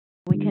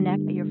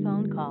connect your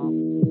phone call.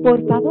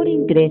 Por favor,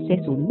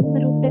 ingrese su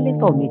número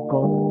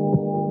telefónico.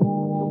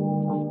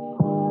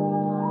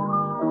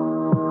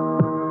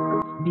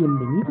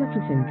 Bienvenido a su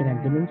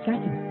central de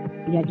mensajes.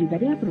 Le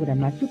ayudaré a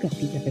programar su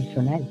casilla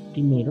personal.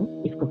 Primero,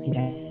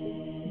 escogerá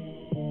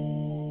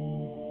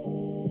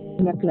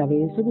una clave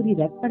de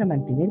seguridad para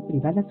mantener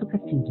privada su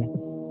casilla.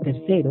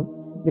 Tercero,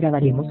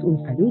 grabaremos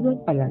un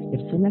saludo para las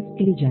personas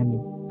que le llamen.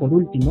 Por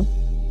último,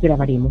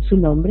 grabaremos su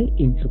nombre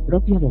en su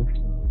propia voz.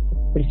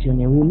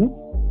 Presione 1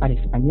 para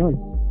español.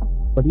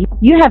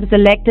 You have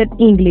selected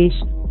English.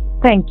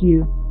 Thank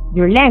you.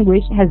 Your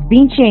language has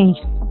been changed.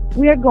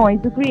 We are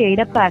going to create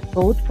a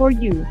passcode for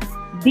you.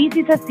 This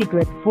is a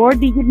secret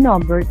 4-digit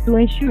number to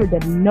ensure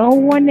that no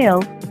one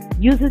else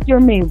uses your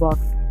mailbox.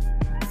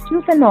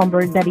 Choose a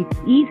number that is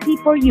easy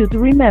for you to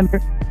remember.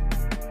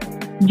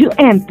 You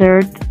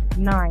entered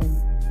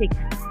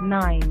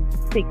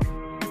 9696.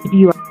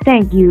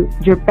 Thank you.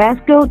 Your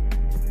passcode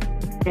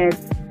is.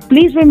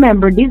 Please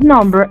remember this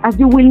number as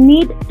you will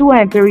need to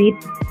enter it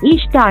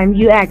each time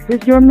you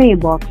access your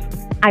mailbox.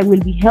 I will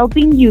be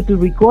helping you to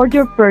record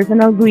your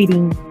personal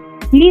greeting.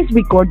 Please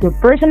record your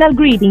personal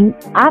greeting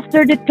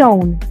after the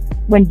tone.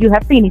 When you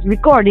have finished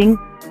recording,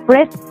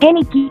 press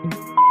any key.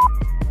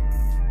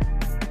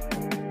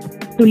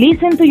 To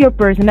listen to your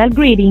personal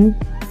greeting,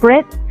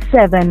 press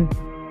 7.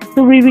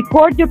 To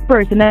re-record your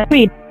personal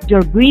greeting,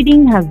 your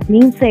greeting has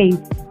been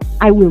saved.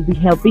 I will be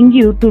helping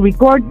you to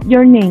record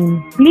your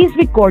name. Please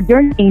record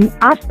your name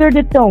after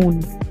the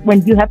tone.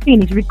 When you have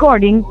finished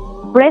recording,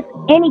 press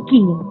any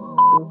key.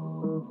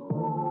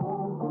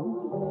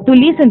 To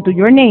listen to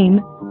your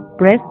name,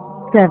 press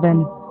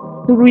 7.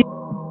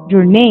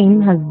 Your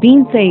name has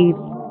been saved.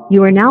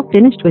 You are now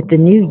finished with the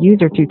new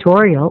user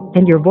tutorial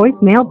and your voice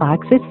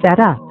mailbox is set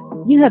up.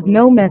 You have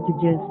no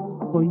messages.